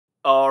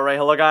Alright,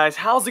 hello guys,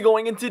 how's it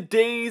going? In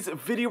today's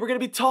video, we're going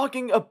to be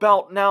talking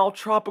about now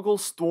Tropical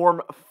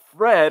Storm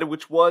Fred,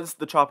 which was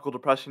the tropical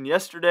depression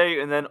yesterday,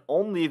 and then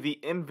only the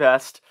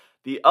invest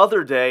the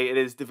other day. It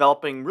is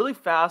developing really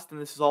fast, and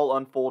this is all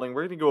unfolding.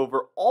 We're going to go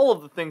over all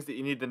of the things that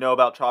you need to know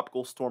about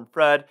Tropical Storm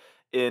Fred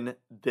in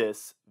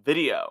this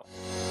video.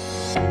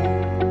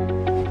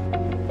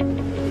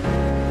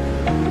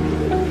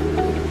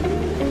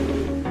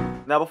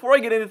 Now, before I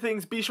get into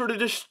things, be sure to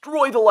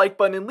destroy the like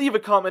button and leave a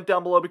comment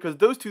down below because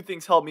those two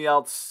things help me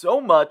out so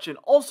much. And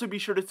also be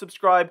sure to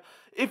subscribe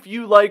if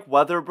you like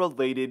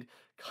weather-related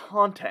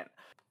content.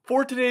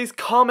 For today's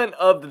comment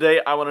of the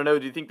day, I want to know,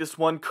 do you think this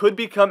one could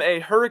become a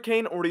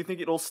hurricane or do you think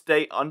it'll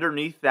stay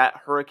underneath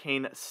that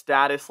hurricane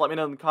status? Let me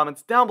know in the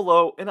comments down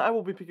below and I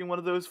will be picking one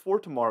of those for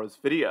tomorrow's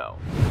video.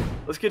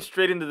 Let's get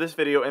straight into this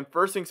video, and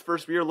first things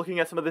first, we are looking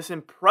at some of this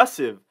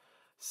impressive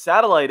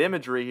satellite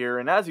imagery here,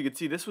 and as you can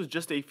see, this was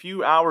just a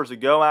few hours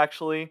ago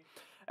actually,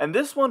 and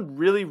this one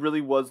really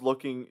was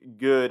looking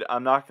good.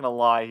 I'm not gonna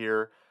lie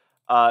here.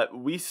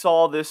 We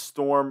saw this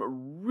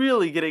storm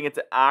really getting its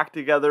act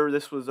together.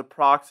 This was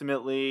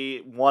approximately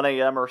 1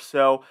 a.m. or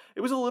so.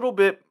 It was a little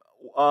bit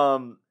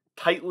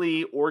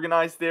tightly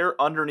organized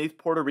there underneath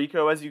Puerto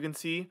Rico, as you can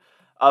see,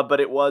 but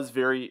it was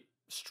very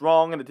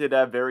strong and it did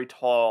have very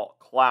tall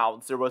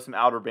clouds. There was some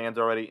outer bands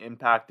already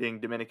impacting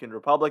Dominican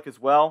Republic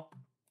as well.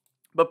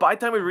 But by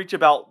the time we reach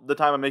about the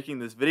time I'm making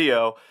this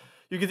video,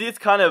 you can see it's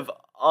kind of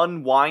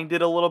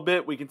unwinded a little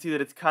bit. We can see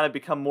that it's kind of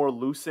become more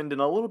loosened and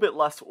a little bit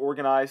less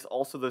organized.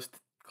 Also, those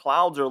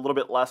clouds are a little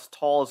bit less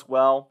tall as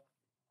well.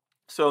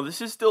 So this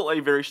is still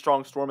a very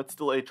strong storm. It's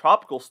still a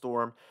tropical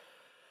storm.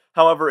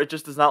 However, it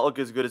just does not look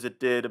as good as it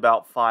did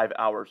about 5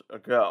 hours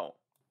ago.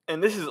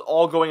 And this is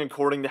all going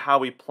according to how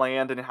we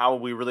planned and how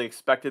we really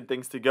expected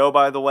things to go,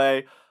 by the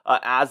way.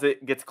 As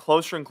it gets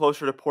closer and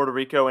closer to Puerto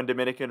Rico and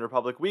Dominican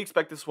Republic, we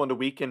expect this one to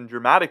weaken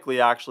dramatically,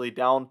 actually,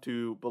 down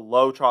to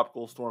below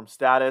tropical storm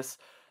status.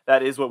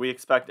 That is what we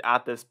expect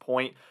at this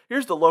point.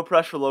 Here's the low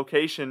pressure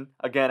location,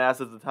 again,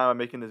 as of the time I'm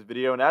making this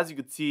video. And as you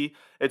can see,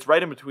 it's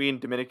right in between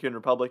Dominican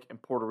Republic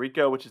and Puerto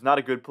Rico, which is not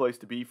a good place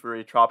to be for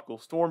a tropical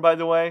storm, by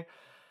the way.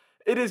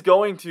 It is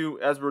going to,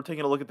 as we're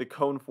taking a look at the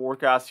cone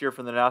forecast here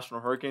from the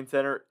National Hurricane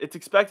Center, it's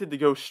expected to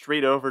go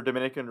straight over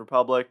Dominican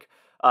Republic,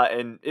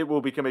 and it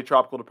will become a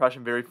tropical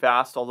depression very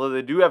fast. Although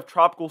they do have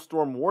tropical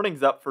storm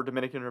warnings up for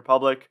Dominican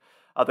Republic.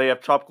 They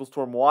have tropical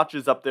storm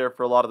watches up there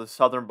for a lot of the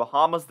southern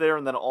Bahamas there,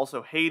 and then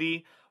also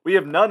Haiti. We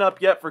have none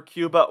up yet for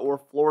Cuba or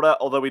Florida,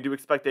 although we do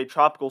expect a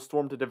tropical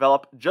storm to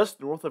develop just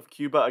north of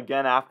Cuba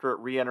again after it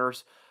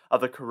re-enters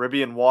the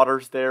Caribbean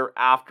waters there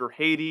after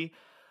Haiti.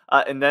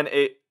 And then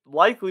it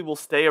likely will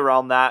stay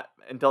around that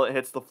until it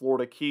hits the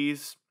Florida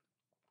Keys.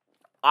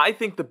 I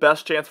think the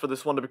best chance for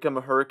this one to become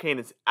a hurricane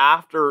is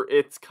after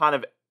it's kind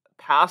of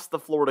past the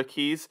Florida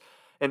Keys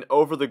and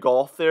over the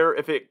Gulf there.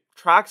 If it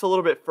tracks a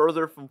little bit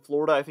further from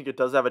Florida, I think it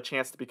does have a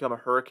chance to become a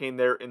hurricane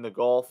there in the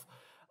Gulf,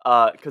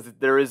 because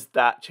there is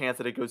that chance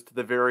that it goes to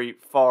the very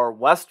far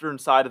western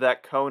side of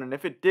that cone. And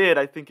if it did,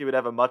 I think it would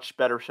have a much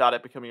better shot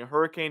at becoming a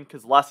hurricane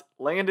because less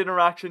land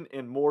interaction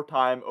and more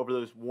time over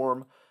those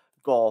warm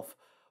Gulf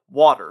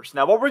waters.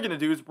 Now, what we're going to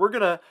do is we're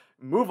going to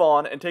move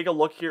on and take a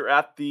look here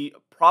at the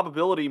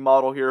probability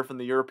model here from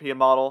the European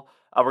model.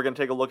 We're going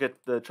to take a look at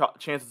the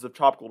chances of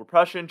tropical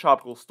depression,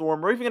 tropical storm.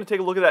 We're even going to take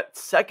a look at that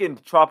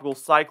second tropical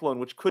cyclone,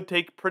 which could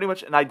take pretty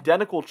much an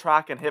identical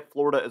track and hit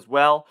Florida as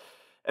well.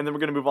 And then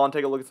we're going to move on and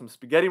take a look at some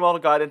spaghetti model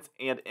guidance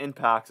and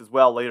impacts as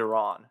well later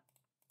on.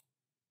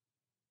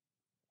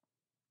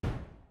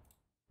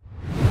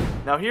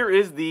 Now, here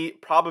is the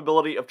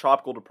probability of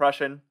tropical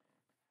depression.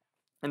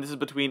 And this is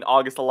between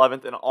August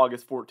 11th and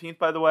August 14th,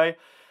 by the way.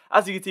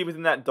 As you can see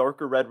within that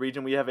darker red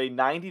region, we have a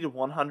 90 to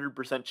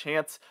 100%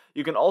 chance.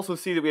 You can also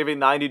see that we have a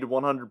 90 to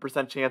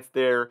 100% chance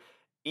there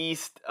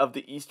east of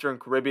the Eastern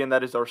Caribbean.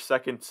 That is our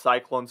second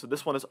cyclone. So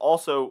this one is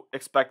also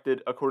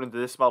expected, according to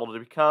this model, to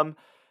become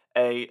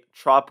a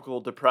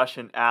tropical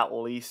depression at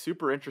least.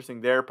 Super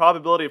interesting there.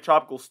 Probability of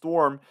tropical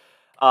storm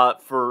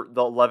for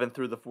the 11th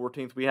through the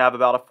 14th, we have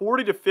about a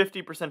 40 to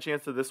 50%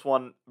 chance of this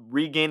one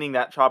regaining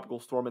that tropical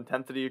storm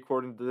intensity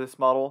according to this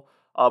model,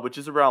 which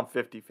is around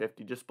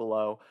 50-50, just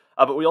below.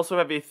 But we also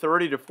have a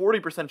 30 to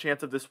 40%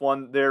 chance of this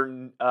one there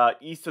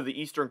east of the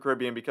Eastern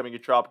Caribbean becoming a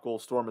tropical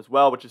storm as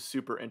well, which is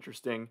super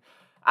interesting.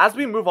 As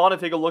we move on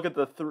and take a look at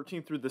the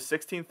 13th through the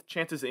 16th,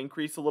 chances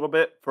increase a little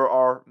bit for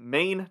our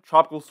main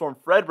tropical storm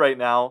Fred right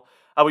now.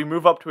 We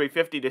move up to a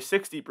 50 to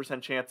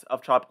 60% chance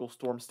of tropical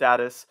storm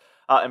status.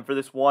 And for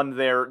this one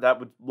there,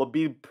 that would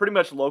be pretty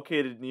much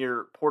located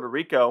near Puerto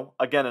Rico.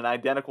 Again, an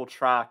identical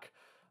track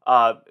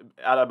at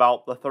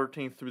about the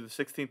 13th through the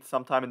 16th,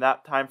 sometime in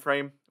that time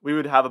frame. We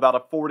would have about a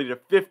 40 to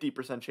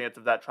 50% chance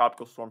of that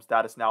tropical storm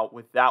status now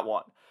with that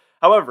one.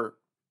 However,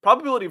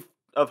 probability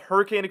of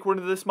hurricane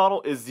according to this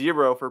model is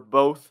 0 for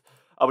both,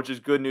 which is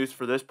good news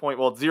for this point.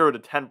 Well, it's 0 to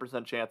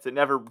 10% chance. It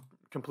never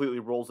completely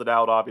rolls it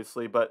out,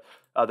 obviously, but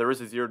there is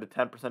a 0 to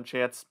 10%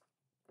 chance.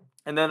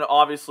 And then,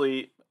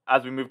 obviously,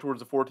 as we move towards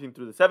the 14th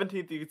through the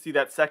 17th, you can see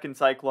that second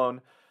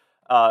cyclone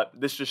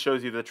This just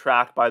shows you the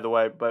track, by the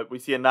way, but we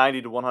see a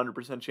 90 to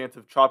 100% chance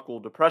of tropical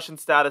depression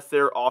status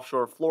there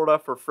offshore Florida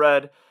for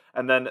Fred,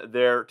 and then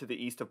there to the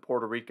east of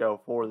Puerto Rico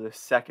for the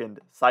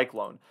second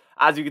cyclone.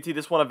 As you can see,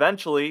 this one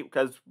eventually,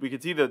 because we can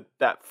see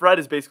that Fred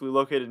is basically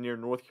located near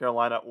North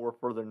Carolina or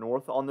further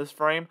north on this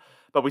frame,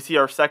 but we see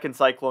our second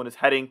cyclone is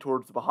heading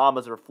towards the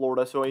Bahamas or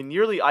Florida, so a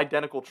nearly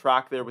identical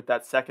track there with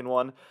that second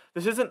one.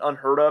 This isn't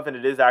unheard of, and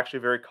it is actually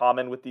very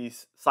common with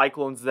these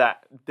cyclones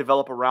that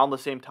develop around the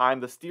same time.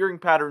 The steering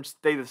patterns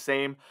stay the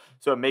same,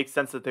 so it makes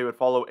sense that they would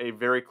follow a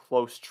very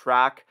close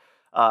track.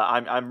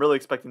 I'm really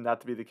expecting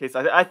that to be the case.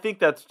 I think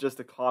that's just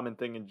a common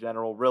thing in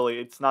general, really.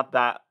 It's not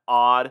that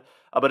odd,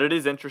 but it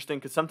is interesting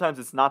because sometimes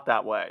it's not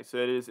that way. So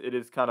it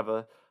is kind of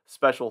a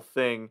special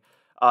thing.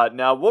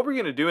 Now, what we're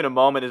going to do in a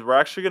moment is we're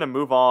actually going to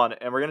move on,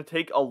 and we're going to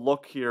take a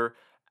look here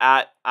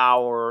at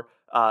our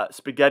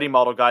spaghetti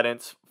model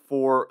guidance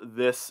for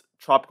this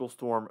tropical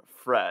storm,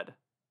 Fred.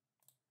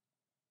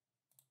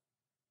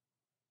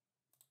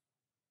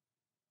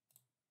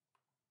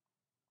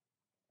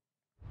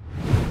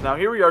 Now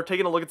here we are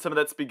taking a look at some of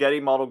that spaghetti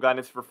model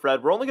guidance for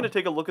Fred. We're only going to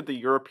take a look at the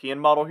European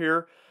model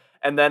here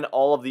and then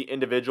all of the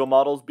individual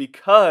models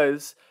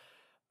because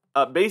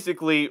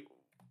basically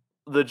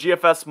the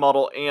GFS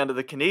model and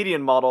the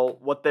Canadian model,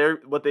 what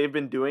they've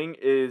been doing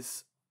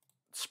is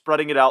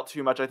spreading it out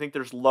too much. I think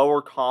there's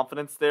lower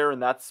confidence there, and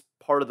that's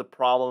part of the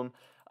problem.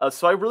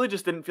 So I really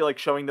just didn't feel like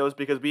showing those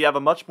because we have a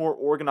much more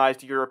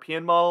organized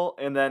European model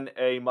and then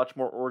a much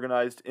more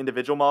organized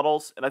individual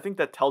models, and I think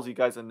that tells you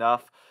guys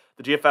enough.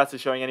 The GFS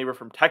is showing anywhere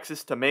from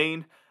Texas to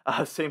Maine.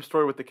 Same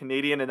story with the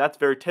Canadian, and that's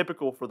very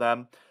typical for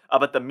them.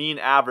 But the mean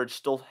average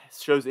still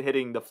shows it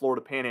hitting the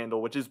Florida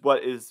Panhandle, which is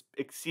what is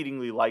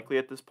exceedingly likely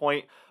at this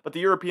point. But the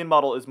European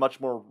model is much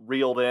more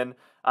reeled in,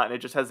 and it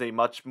just has a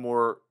much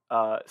more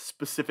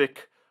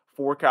specific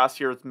forecast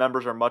here. Its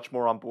members are much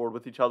more on board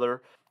with each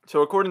other.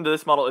 So according to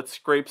this model, it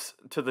scrapes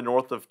to the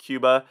north of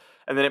Cuba,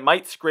 and then it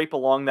might scrape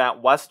along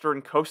that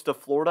western coast of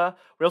Florida.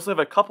 We also have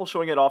a couple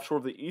showing it offshore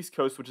of the east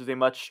coast, which is a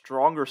much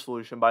stronger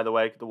solution, by the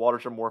way. The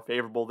waters are more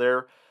favorable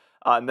there.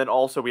 And then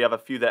also we have a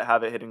few that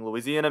have it hitting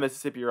Louisiana,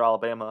 Mississippi, or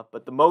Alabama.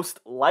 But the most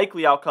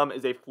likely outcome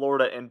is a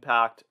Florida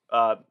impact,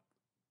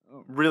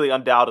 really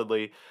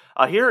undoubtedly.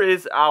 Here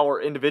is our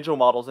individual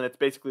models, and it's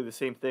basically the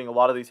same thing. A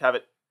lot of these have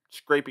it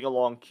scraping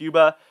along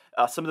Cuba.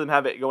 Some of them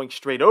have it going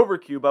straight over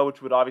Cuba,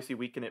 which would obviously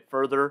weaken it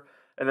further.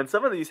 And then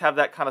some of these have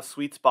that kind of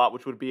sweet spot,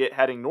 which would be it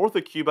heading north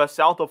of Cuba,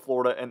 south of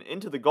Florida, and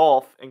into the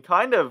Gulf, and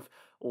kind of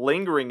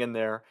lingering in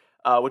there,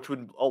 which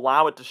would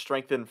allow it to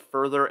strengthen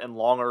further and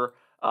longer.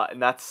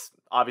 And that's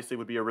obviously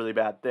would be a really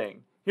bad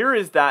thing. Here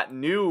is that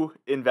new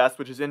invest,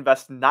 which is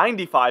Invest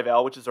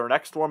 95L, which is our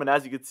next storm. And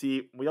as you can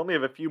see, we only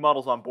have a few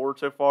models on board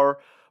so far,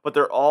 but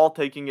they're all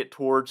taking it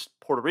towards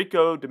Puerto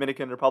Rico,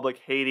 Dominican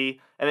Republic,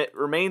 Haiti, and it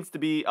remains to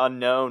be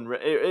unknown.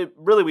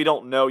 Really, we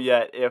don't know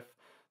yet if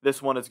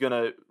this one is going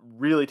to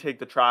really take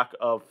the track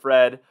of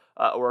Fred,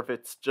 or if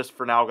it's just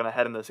for now going to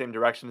head in the same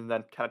direction and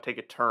then kind of take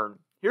a turn.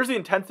 Here's the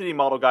intensity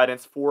model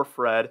guidance for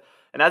Fred,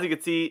 and as you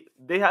can see,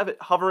 they have it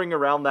hovering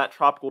around that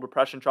tropical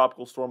depression,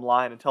 tropical storm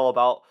line until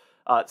about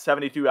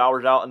 72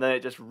 hours out, and then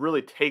it just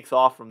really takes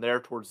off from there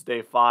towards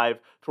day 5,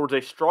 towards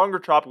a stronger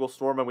tropical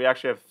storm, and we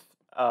actually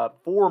have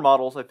 4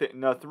 models, I think,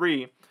 no,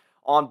 3,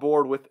 on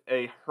board with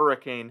a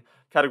hurricane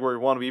category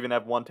 1. We even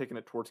have one taking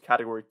it towards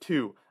category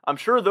 2. I'm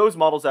sure those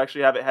models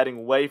actually have it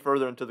heading way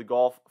further into the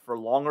Gulf for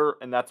longer,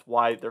 and that's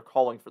why they're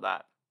calling for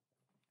that.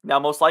 Now,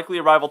 most likely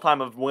arrival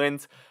time of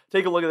winds.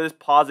 Take a look at this,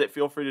 pause it,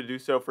 feel free to do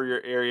so for your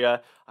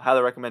area. I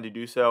highly recommend you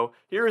do so.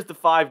 Here is the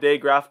 5-day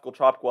graphical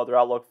tropical weather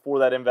outlook for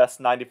that Invest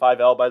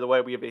 95L. By the way,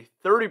 we have a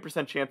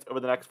 30% chance over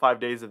the next 5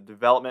 days of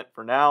development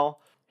for now.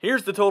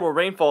 Here's the total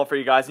rainfall for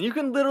you guys, and you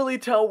can literally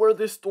tell where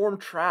this storm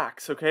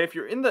tracks, okay? If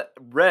you're in the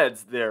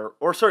reds there,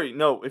 or sorry,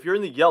 no, if you're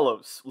in the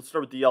yellows, let's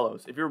start with the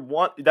yellows. If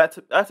you're that's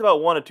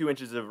about 1 to 2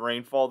 inches of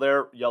rainfall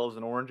there, yellows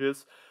and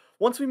oranges.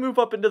 Once we move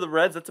up into the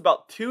reds, that's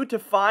about 2 to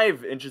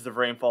 5 inches of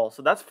rainfall.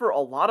 So that's for a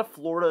lot of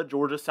Florida,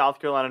 Georgia, South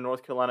Carolina,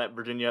 North Carolina,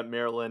 Virginia,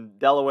 Maryland,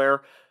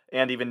 Delaware,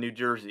 and even New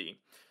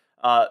Jersey.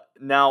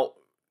 Now,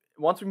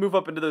 once we move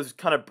up into those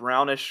kind of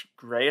brownish,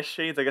 grayish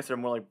shades, I guess they're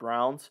more like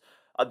browns,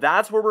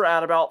 that's where we're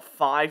at about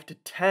 5 to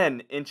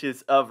 10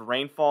 inches of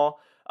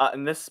rainfall.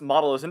 And this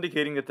model is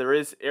indicating that there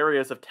is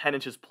areas of 10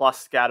 inches plus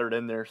scattered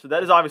in there. So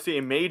that is obviously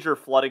a major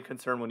flooding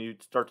concern when you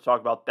start to talk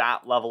about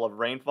that level of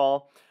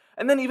rainfall.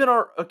 And then even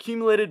our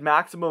accumulated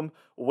maximum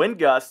wind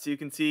gusts, you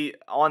can see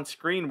on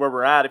screen where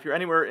we're at. If you're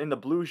anywhere in the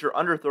blues, you're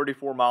under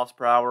 34 miles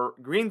per hour.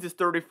 Greens is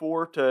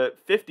 34 to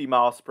 50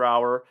 miles per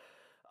hour.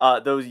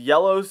 Those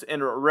yellows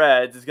and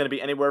reds is going to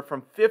be anywhere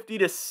from 50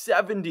 to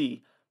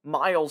 70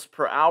 miles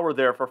per hour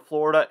there for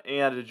Florida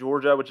and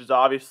Georgia, which is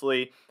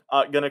obviously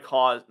going to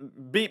cause,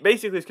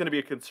 basically it's going to be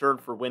a concern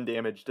for wind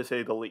damage, to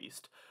say the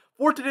least.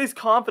 For today's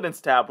confidence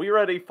tab, we were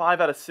at a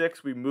 5 out of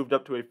 6. We moved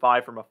up to a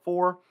 5 from a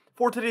 4.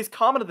 For today's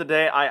comment of the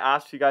day, I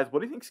asked you guys, what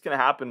do you think is going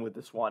to happen with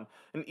this one?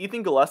 And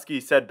Ethan Gillespie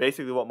said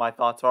basically what my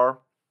thoughts are.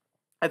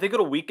 I think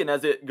it'll weaken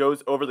as it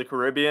goes over the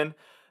Caribbean.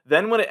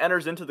 Then when it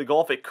enters into the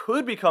Gulf, it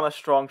could become a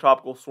strong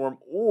tropical storm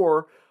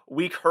or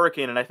weak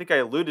hurricane, and I think I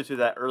alluded to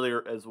that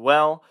earlier as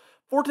well.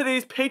 For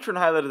today's patron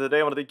highlight of the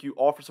day, I want to thank you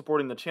all for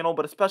supporting the channel,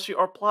 but especially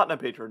our platinum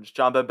patrons,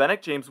 John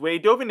Benbenek, James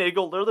Wade, Dovin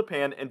Nagel, Larry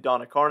LePan, and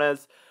Donna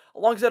Carnes,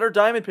 alongside our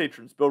diamond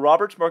patrons, Bill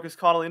Roberts, Marcus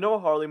Connolly, Noah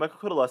Harley, Michael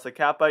Codalesa,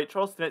 Catbite,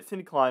 Charles Stinnett,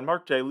 Cindy Klein,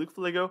 Mark J, Luke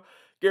Feligo,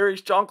 Gary,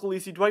 John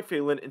Calisi, Dwight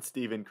Phelan, and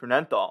Steven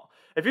Kernenthal.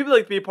 If you'd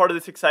like to be a part of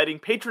this exciting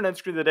patron end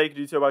screen of the day, you can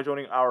do so by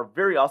joining our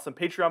very awesome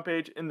Patreon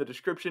page in the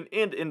description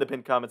and in the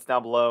pinned comments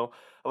down below.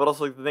 I would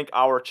also like to thank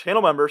our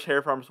channel members,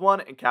 Harry Farms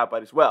 1 and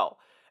Catbite as well.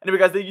 Anyway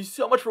guys, thank you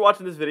so much for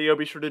watching this video.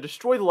 Be sure to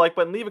destroy the like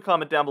button, leave a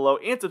comment down below,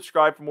 and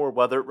subscribe for more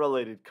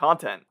weather-related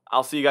content.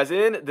 I'll see you guys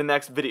in the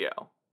next video.